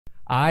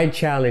I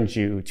challenge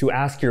you to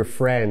ask your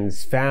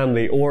friends,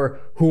 family, or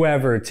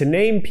whoever to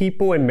name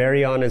people in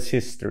Marianas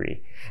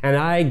history. And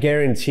I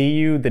guarantee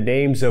you the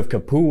names of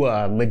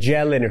Capua,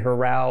 Magellan,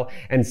 Farrell,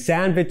 and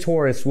San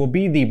Vitores will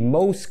be the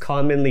most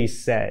commonly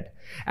said.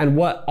 And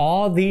what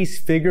all these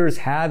figures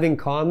have in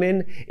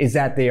common is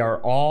that they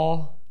are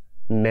all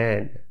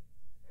men.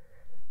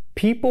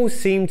 People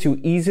seem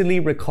to easily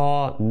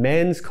recall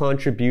men's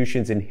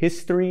contributions in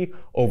history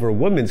over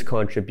women's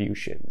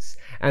contributions.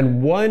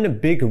 And one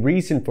big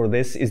reason for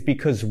this is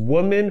because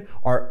women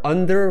are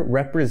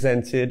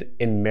underrepresented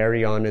in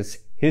Marianas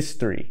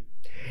history.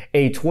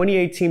 A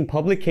 2018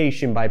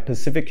 publication by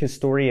Pacific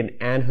historian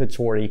Ann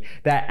Vitores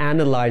that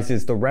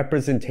analyzes the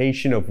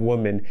representation of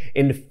women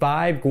in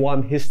 5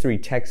 Guam history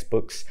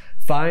textbooks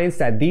finds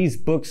that these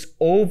books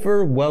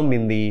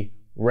overwhelmingly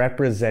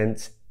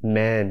represent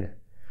men.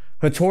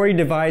 Vitores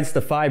divides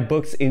the 5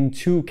 books in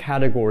 2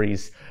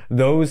 categories,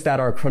 those that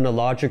are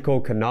chronological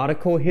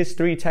canonical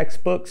history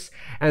textbooks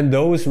and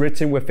those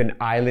written with an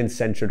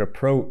island-centered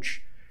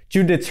approach.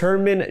 To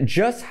determine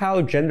just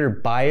how gender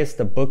biased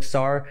the books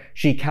are,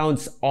 she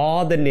counts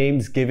all the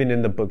names given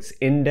in the book's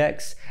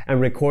index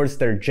and records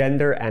their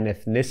gender and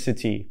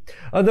ethnicity.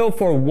 Although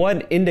for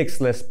one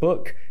indexless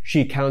book,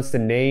 she counts the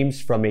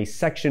names from a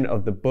section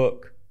of the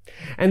book.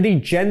 And the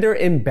gender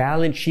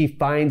imbalance she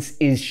finds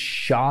is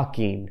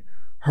shocking.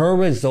 Her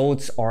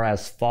results are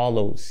as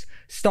follows.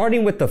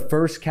 Starting with the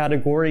first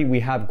category,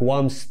 we have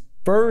Guam's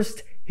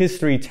first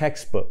history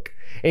textbook,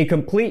 A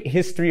Complete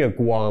History of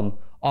Guam,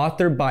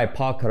 authored by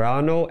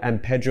Carano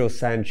and Pedro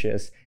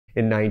Sanchez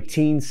in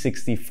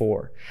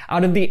 1964.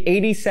 Out of the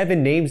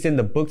 87 names in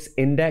the book's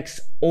index,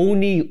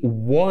 only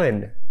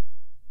 1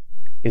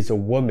 is a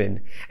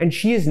woman, and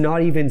she is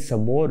not even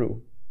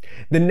CHamoru.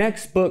 The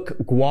next book,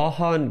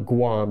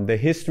 Guam, The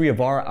History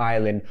of Our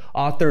Island,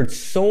 authored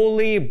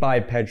solely by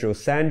Pedro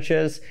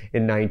Sanchez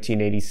in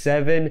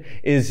 1987,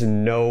 is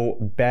no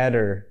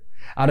better.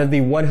 Out of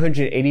the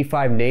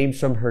 185 names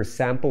from her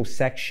sample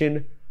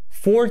section,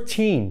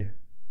 14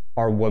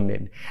 are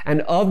women,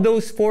 and of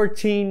those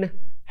 14,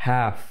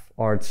 half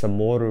are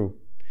CHamoru.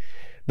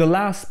 The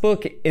last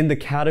book in the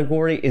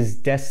category is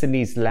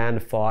Destiny's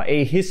Landfall,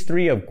 A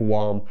History of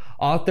Guam,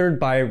 authored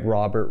by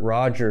Robert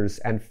Rogers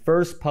and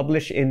first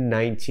published in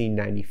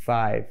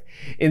 1995.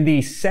 In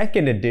the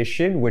second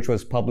edition, which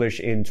was published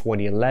in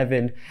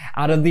 2011,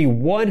 out of the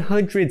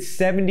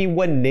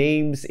 171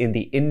 names in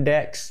the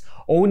index,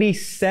 only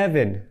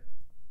 7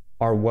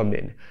 are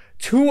women,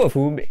 2 of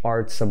whom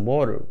are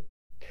CHamoru.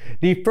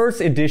 The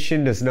first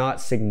edition does not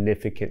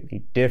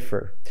significantly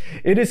differ.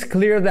 It is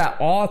clear that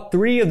all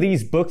 3 of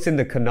these books in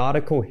the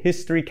canonical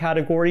history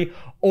category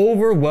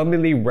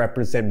overwhelmingly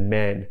represent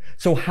men.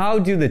 So how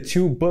do the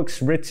 2 books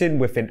written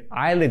with an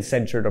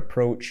island-centered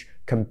approach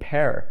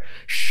compare?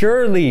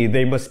 Surely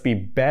they must be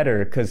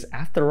better, because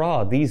after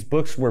all, these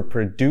books were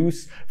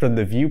produced from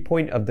the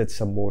viewpoint of the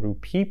CHamoru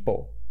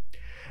people.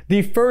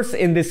 The first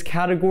in this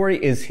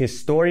category is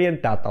Historian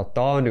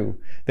Tatatanu,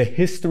 The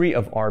History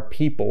of Our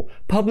People,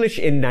 published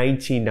in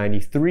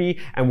 1993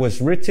 and was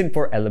written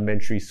for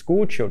elementary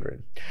school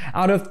children.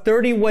 Out of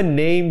 31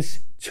 names,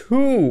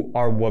 2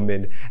 are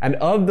women, and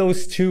of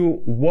those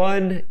 2,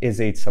 1 is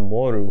a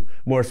CHamoru,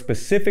 more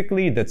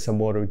specifically the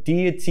CHamoru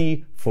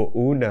deity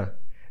Fu'una.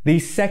 The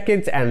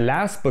second and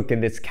last book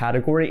in this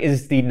category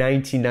is the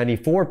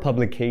 1994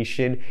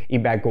 publication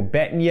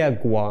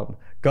Imagobetnia Guam,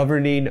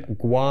 governing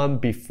Guam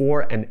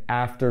before and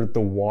after the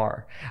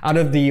war. Out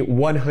of the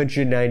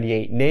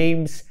 198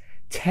 names,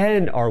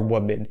 10 are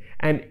women,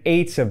 and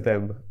 8 of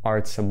them are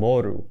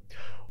CHamoru.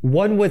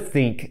 One would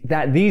think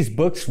that these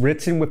books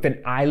written with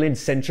an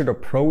island-centered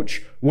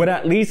approach would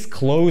at least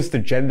close the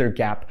gender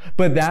gap,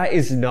 but that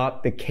is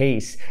not the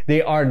case.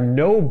 They are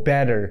no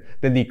better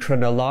than the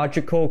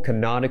chronological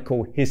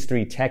canonical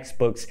history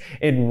textbooks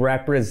in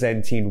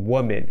representing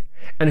women.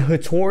 And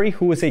Vitores,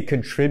 who is a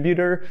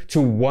contributor to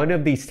one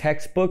of these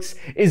textbooks,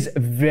 is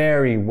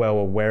very well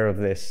aware of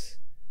this.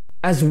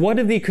 As one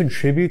of the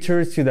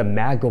contributors to the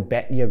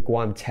Magobetnia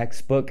Guam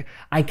textbook,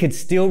 I could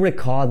still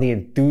recall the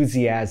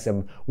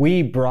enthusiasm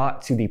we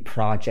brought to the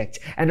project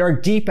and our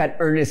deep and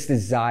earnest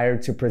desire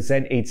to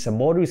present a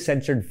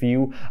CHamoru-centered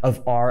view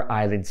of our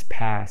island's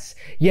past.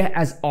 Yet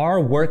as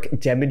our work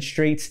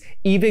demonstrates,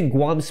 even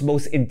Guam's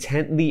most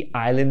intently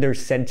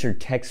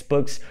islander-centered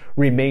textbooks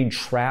remain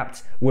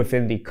trapped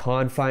within the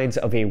confines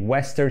of a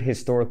Western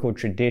historical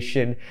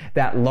tradition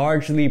that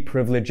largely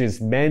privileges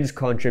men's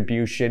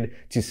contribution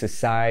to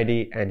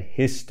society and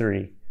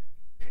history.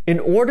 In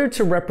order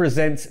to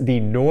represent the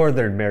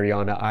Northern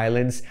Mariana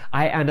Islands,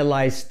 I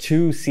analyzed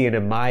 2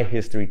 CNMI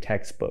history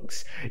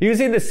textbooks.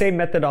 Using the same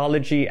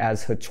methodology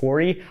as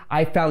Vitores,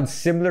 I found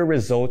similar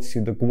results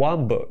to the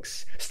Guam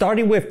books.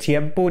 Starting with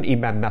Tiempo y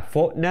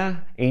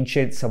Mamafotna,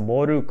 Ancient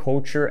CHamoru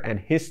Culture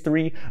and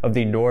History of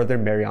the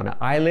Northern Mariana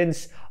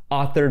Islands,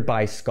 authored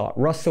by Scott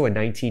Russell in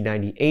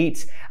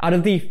 1998, out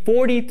of the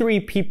 43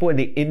 people in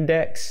the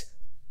index,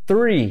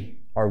 3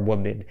 are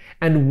women,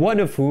 and one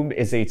of whom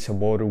is a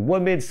CHamoru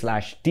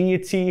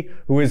woman/deity,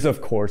 who is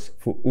of course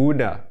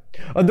Fu'una.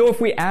 Although if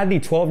we add the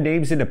 12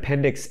 names in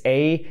Appendix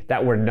A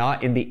that were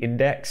not in the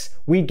index,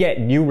 we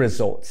get new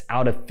results.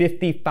 Out of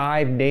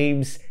 55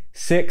 names,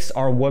 6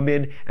 are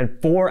women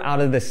and 4 out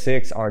of the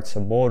 6 are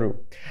CHamoru.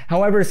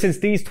 However, since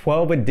these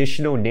 12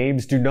 additional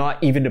names do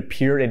not even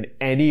appear in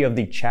any of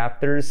the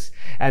chapters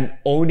and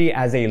only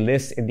as a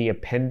list in the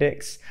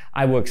appendix,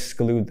 I will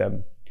exclude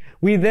them.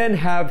 We then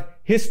have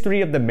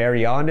History of the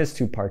Marianas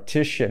to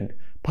Partition,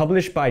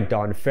 published by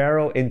Don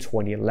Farrell in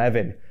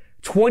 2011.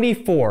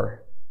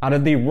 24 out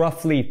of the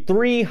roughly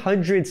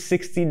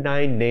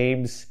 369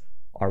 names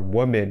are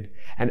women,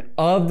 and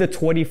of the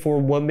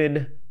 24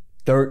 women,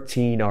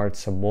 13 are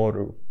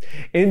CHamoru.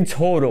 In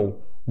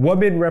total,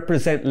 women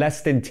represent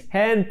less than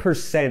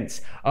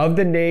 10% of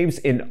the names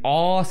in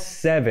all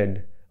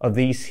 7 of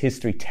these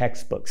history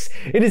textbooks.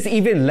 It is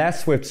even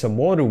less with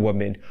CHamoru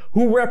women,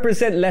 who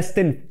represent less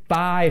than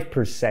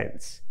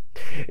 5%.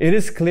 It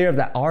is clear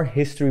that our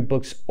history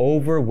books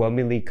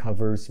overwhelmingly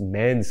covers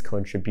men's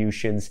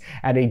contributions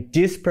at a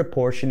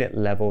disproportionate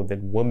level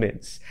than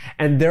women's.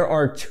 And there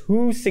are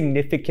 2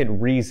 significant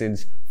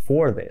reasons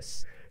for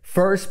this.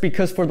 First,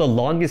 because for the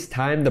longest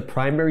time, the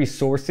primary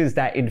sources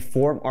that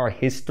inform our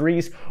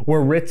histories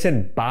were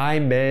written by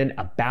men,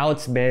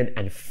 about men,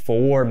 and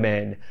for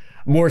men.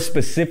 More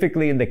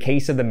specifically, in the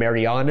case of the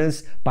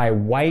Marianas, by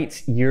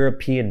white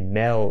European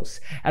males.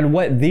 And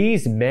what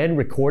these men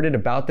recorded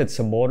about the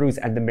CHamoru's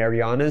and the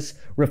Marianas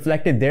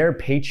reflected their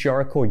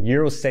patriarchal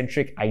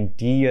Eurocentric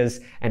ideas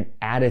and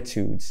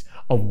attitudes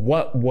of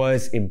what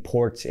was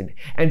important.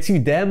 And to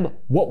them,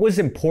 what was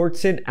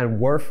important and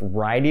worth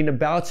writing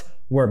about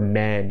were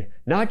men.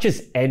 Not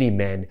just any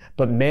men,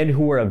 but men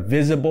who were of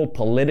visible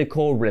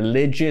political,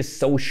 religious,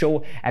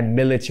 social, and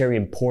military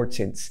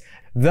importance.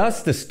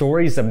 Thus, the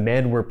stories of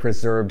men were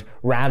preserved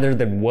rather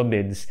than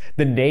women's.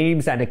 The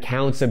names and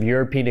accounts of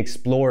European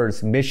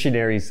explorers,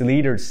 missionaries,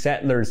 leaders,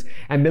 settlers,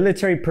 and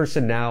military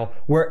personnel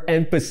were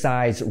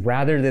emphasized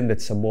rather than the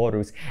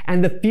CHamoru's.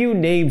 And the few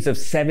names of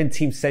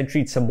 17th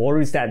century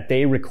CHamoru's that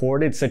they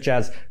recorded, such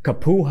as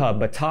Kapuha,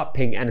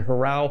 Mataping, and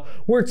Farrell,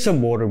 were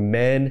CHamoru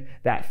men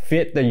that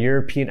fit the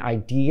European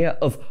idea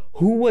of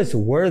who was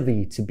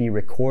worthy to be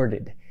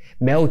recorded.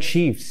 Male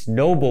chiefs,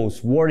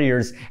 nobles,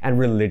 warriors, and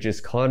religious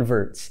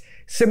converts.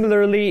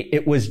 Similarly,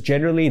 it was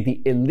generally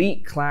the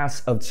elite class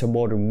of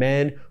CHamoru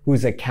men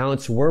whose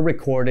accounts were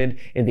recorded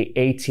in the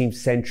 18th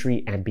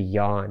century and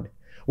beyond.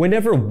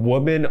 Whenever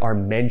women are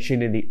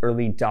mentioned in the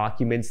early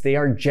documents, they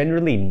are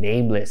generally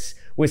nameless,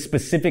 with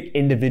specific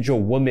individual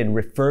women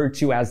referred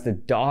to as the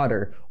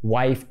daughter,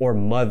 wife, or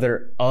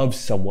mother of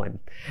someone.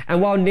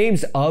 And while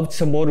names of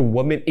CHamoru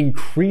women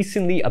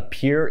increasingly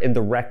appear in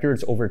the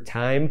records over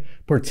time,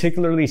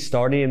 particularly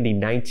starting in the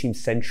 19th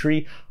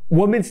century,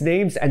 women's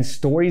names and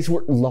stories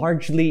were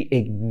largely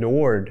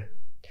ignored.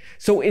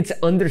 So it's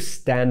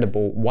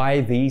understandable why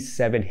these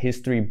 7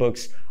 history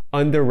books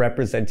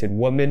underrepresented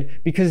women,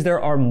 because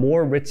there are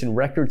more written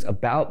records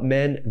about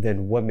men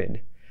than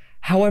women.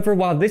 However,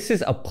 while this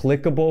is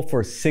applicable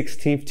for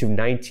 16th to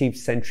 19th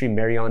century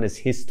Marianas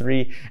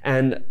history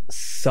and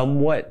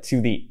somewhat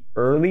to the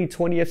early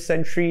 20th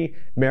century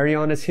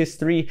Marianas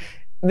history,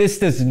 this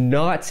does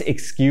not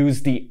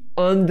excuse the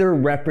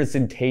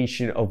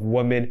underrepresentation of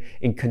women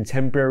in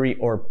contemporary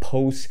or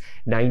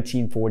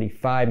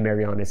post-1945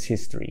 Marianas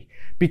history.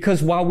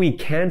 Because while we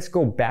can't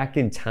go back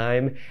in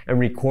time and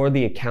record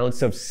the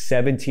accounts of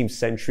 17th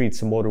century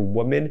CHamoru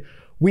women,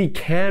 we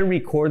can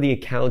record the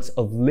accounts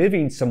of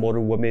living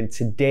CHamoru women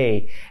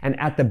today, and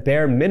at the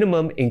bare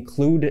minimum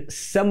include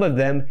some of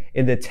them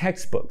in the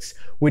textbooks,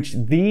 which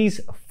these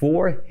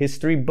 4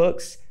 history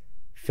books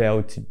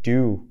failed to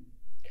do.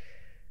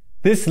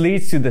 This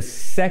leads to the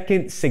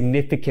second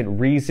significant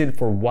reason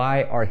for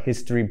why our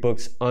history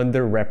books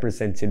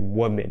underrepresented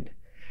women.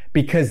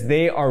 Because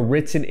they are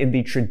written in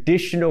the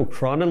traditional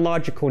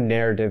chronological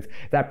narrative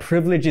that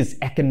privileges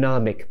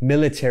economic,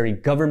 military,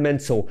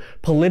 governmental,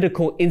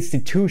 political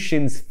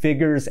institutions,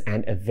 figures,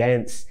 and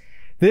events.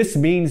 This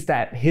means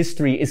that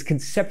history is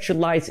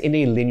conceptualized in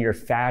a linear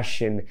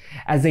fashion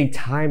as a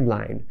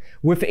timeline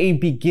with a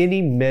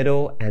beginning,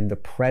 middle, and the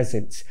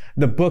present.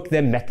 The book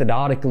then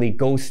methodically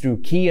goes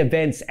through key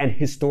events and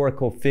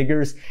historical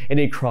figures in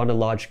a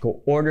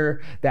chronological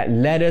order that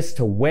led us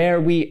to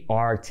where we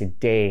are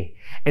today.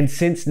 And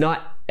since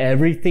not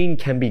everything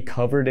can be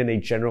covered in a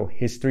general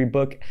history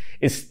book,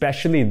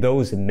 especially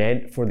those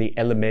meant for the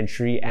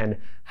elementary and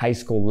high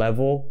school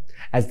level,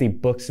 as the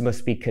books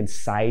must be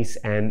concise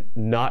and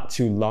not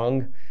too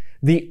long,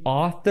 the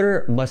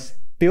author must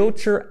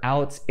filter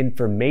out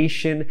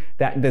information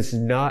that does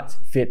not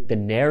fit the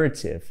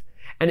narrative.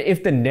 And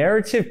if the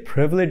narrative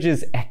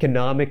privileges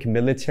economic,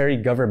 military,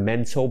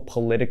 governmental,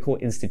 political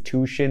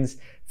institutions,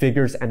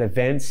 figures, and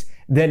events,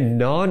 then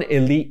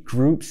non-elite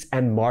groups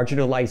and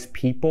marginalized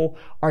people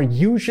are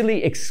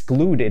usually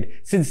excluded,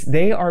 since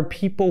they are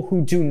people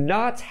who do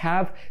not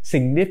have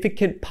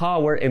significant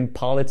power in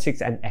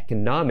politics and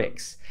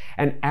economics.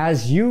 And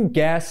as you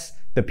guess,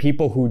 the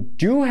people who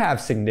do have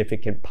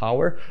significant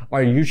power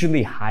are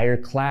usually higher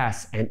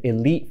class and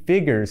elite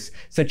figures,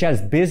 such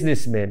as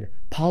businessmen,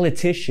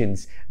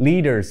 politicians,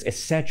 leaders,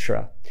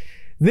 etc.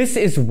 This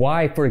is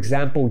why, for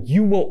example,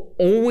 you will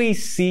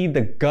always see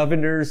the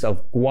governors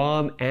of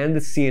Guam and the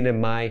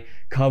CNMI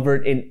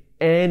covered in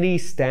any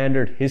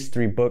standard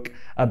history book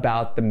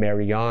about the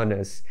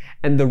Marianas.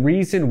 And the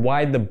reason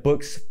why the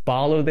books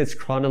follow this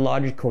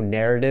chronological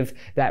narrative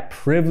that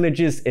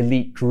privileges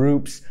elite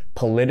groups,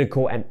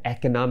 political and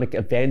economic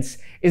events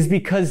is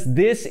because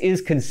this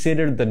is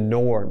considered the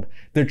norm,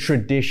 the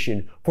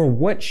tradition for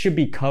what should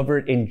be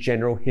covered in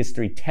general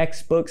history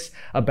textbooks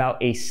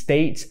about a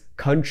state,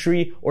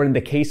 country, or in the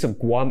case of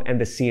Guam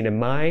and the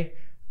CNMI,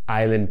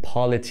 island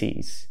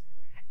polities.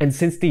 And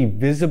since the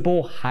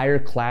visible higher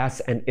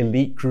class and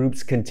elite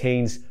groups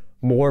contains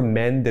more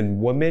men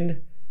than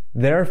women,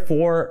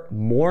 therefore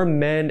more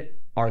men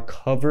are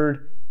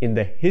covered in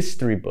the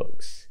history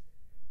books.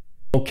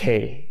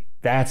 Okay,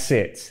 that's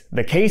it.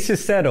 The case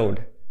is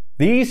settled.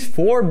 These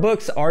 4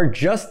 books are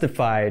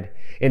justified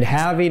in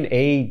having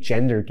a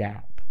gender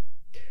gap.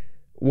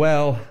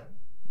 Well,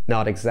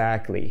 not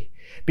exactly.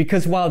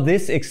 Because while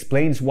this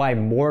explains why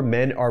more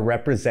men are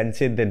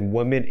represented than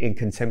women in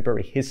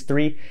contemporary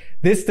history,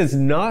 this does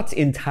not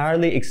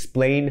entirely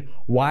explain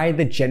why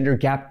the gender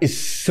gap is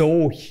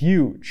so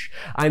huge.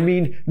 I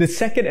mean, the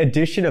second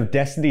edition of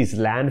Destiny's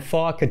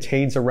Landfall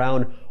contains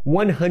around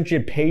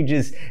 100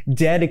 pages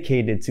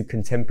dedicated to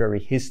contemporary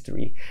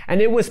history,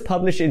 and it was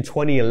published in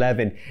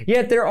 2011,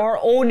 yet there are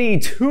only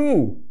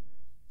 2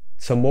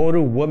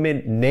 CHamoru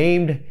women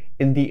named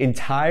in the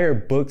entire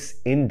book's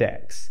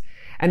index.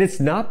 And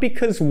it's not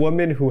because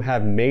women who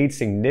have made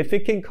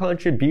significant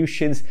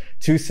contributions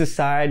to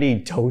society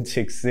don't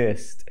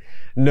exist.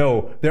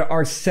 No, there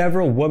are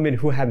several women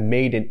who have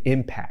made an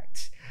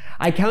impact.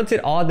 I counted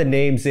all the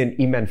names in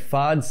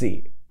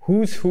Imanfadzi,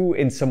 Who's Who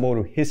in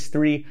CHamoru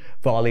History,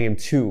 Volume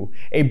 2,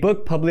 a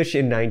book published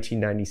in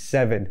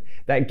 1997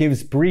 that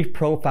gives brief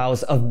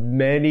profiles of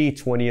many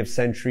 20th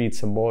century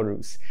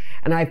CHamorus.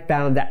 And I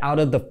found that out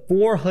of the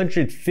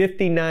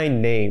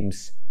 459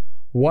 names,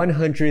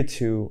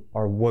 102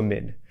 are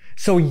women.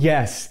 So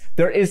yes,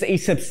 there is a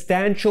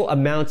substantial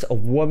amount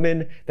of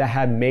women that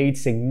have made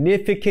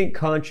significant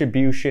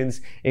contributions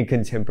in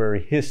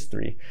contemporary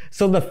history.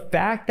 So the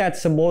fact that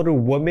CHamoru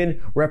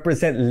women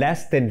represent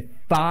less than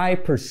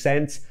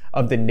 5%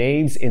 of the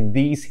names in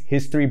these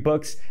history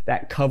books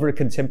that cover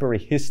contemporary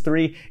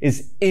history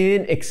is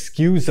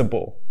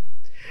inexcusable.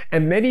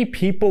 And many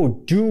people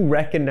do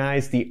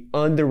recognize the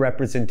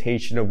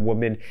underrepresentation of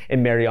women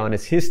in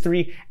Marianas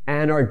history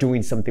and are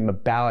doing something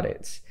about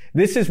it.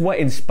 This is what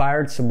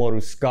inspired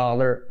CHamoru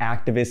scholar,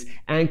 activist,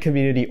 and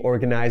community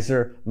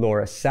organizer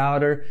Laura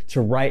Souter to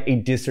write a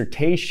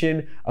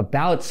dissertation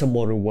about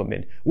CHamoru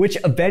women, which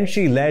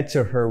eventually led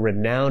to her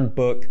renowned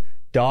book,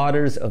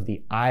 Daughters of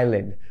the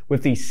Island,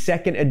 with the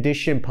second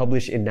edition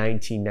published in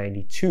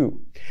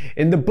 1992.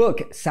 In the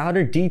book,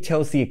 Souter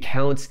details the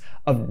accounts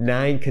of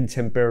 9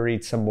 contemporary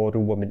CHamoru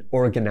women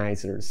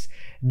organizers.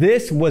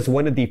 This was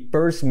one of the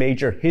first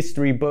major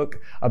history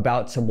book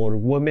about CHamoru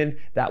women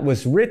that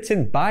was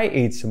written by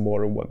a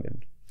CHamoru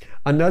woman.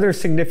 Another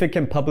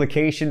significant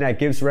publication that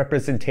gives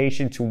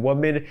representation to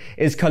women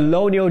is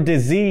Colonial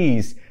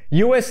Disease,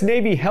 U.S.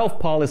 Navy Health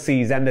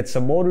Policies and the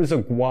CHamorus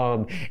of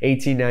Guam,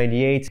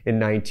 1898 and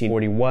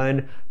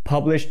 1941,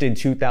 published in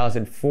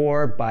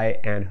 2004 by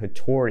Anne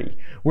Vitores,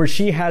 where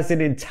she has an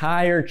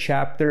entire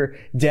chapter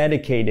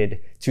dedicated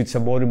to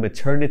CHamoru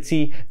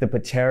maternity, the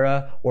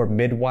patera or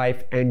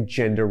midwife, and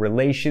gender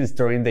relations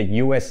during the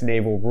U.S.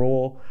 naval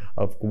rule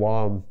of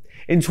Guam.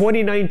 In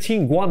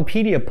 2019,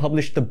 Guampedia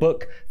published the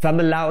book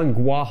Mangilao and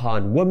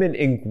Guahan, Women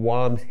in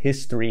Guam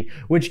History,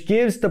 which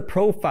gives the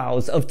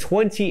profiles of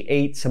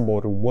 28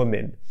 CHamoru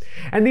women.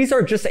 And these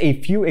are just a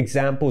few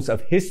examples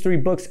of history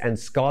books and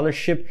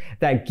scholarship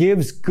that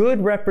gives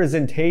good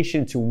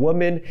representation to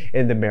women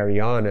in the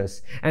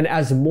Marianas. And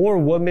as more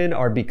women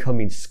are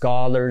becoming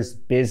scholars,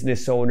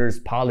 business owners,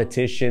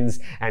 politicians,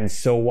 and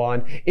so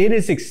on, it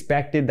is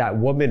expected that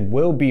women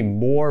will be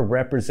more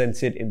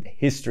represented in the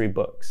history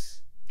books.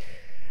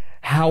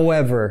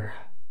 However,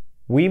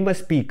 we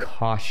must be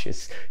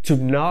cautious to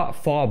not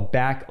fall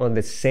back on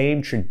the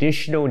same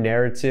traditional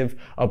narrative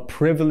of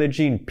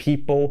privileging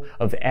people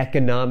of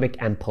economic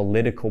and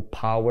political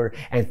power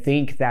and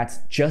think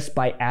that just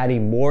by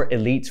adding more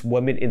elite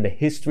women in the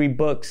history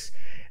books,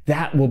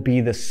 that will be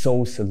the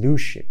sole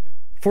solution.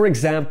 For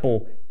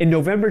example, in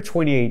November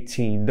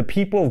 2018, the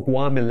people of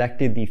Guam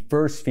elected the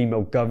first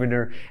female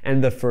governor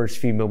and the first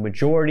female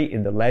majority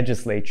in the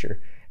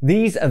legislature.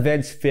 These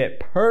events fit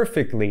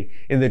perfectly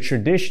in the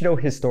traditional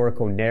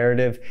historical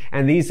narrative,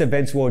 and these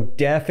events will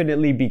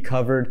definitely be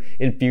covered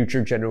in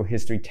future general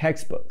history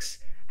textbooks.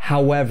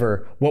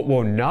 However, what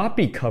will not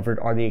be covered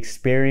are the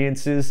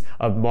experiences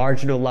of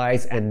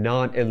marginalized and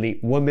non-elite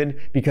women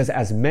because,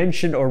 as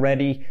mentioned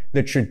already,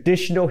 the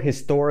traditional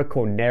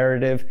historical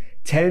narrative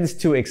tends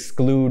to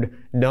exclude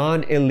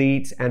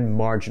non-elite and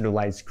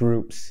marginalized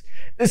groups.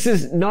 This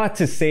is not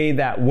to say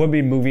that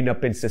women moving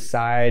up in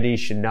society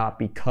should not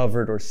be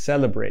covered or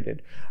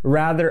celebrated.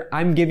 Rather,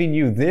 I'm giving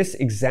you this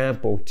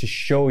example to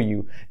show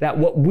you that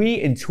what we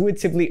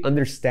intuitively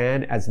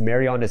understand as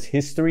Marianas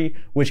history,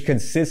 which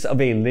consists of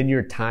a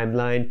linear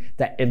timeline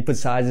that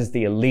emphasizes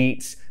the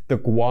elites, the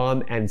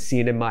Guam and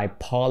CNMI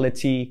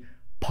polity,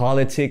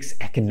 politics,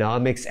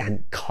 economics,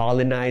 and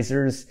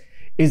colonizers,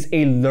 is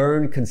a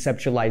learned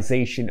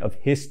conceptualization of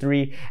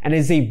history and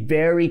is a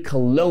very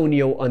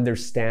colonial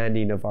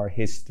understanding of our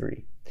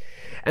history.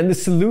 And the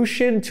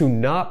solution to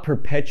not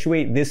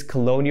perpetuate this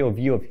colonial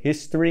view of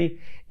history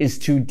is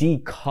to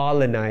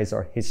decolonize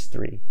our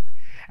history.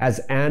 As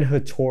Anne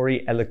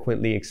Vitores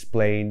eloquently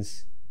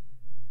explains,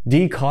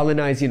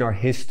 decolonizing our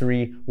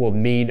history will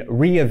mean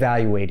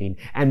reevaluating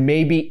and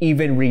maybe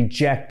even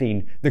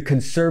rejecting the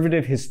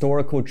conservative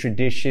historical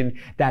tradition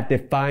that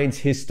defines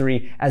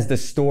history as the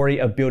story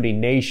of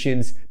building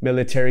nations,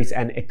 militaries,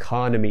 and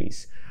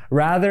economies.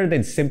 Rather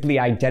than simply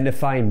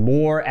identifying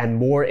more and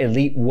more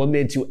elite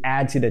women to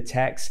add to the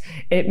text,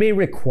 it may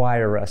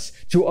require us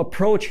to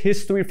approach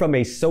history from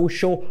a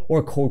social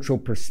or cultural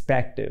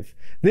perspective.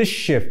 This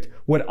shift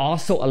would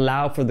also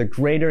allow for the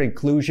greater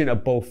inclusion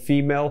of both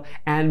female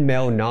and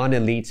male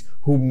non-elites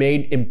who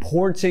made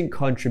important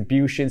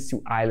contributions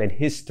to island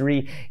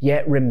history,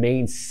 yet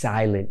remained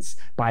silenced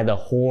by the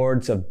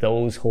hordes of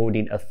those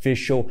holding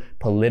official,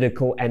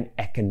 political, and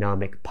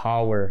economic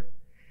power.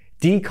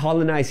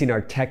 Decolonizing our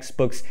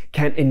textbooks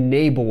can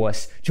enable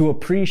us to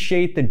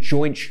appreciate the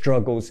joint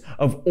struggles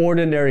of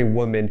ordinary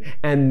women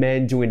and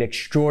men doing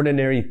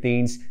extraordinary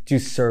things to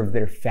serve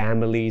their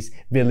families,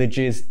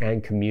 villages,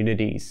 and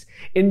communities.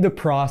 In the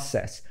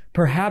process,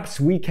 perhaps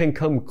we can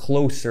come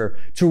closer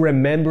to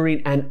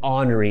remembering and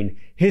honoring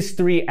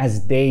history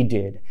as they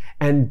did,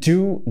 and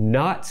do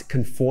not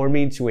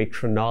conforming to a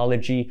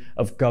chronology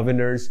of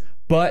governors,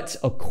 but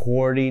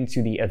according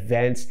to the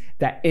events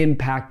that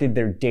impacted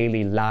their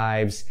daily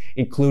lives,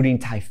 including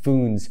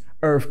typhoons,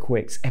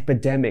 earthquakes,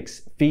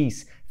 epidemics,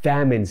 feasts,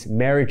 famines,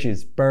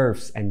 marriages,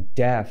 births, and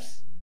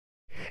deaths.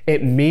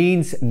 It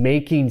means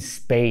making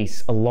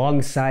space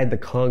alongside the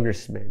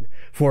congressmen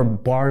for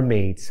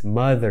barmaids,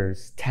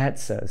 mothers,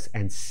 tetsas,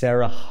 and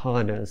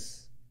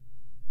sarahanas.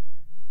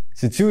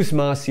 Situs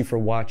masi for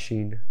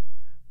watching.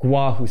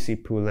 Guahusi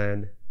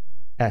Pulan.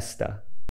 Esta.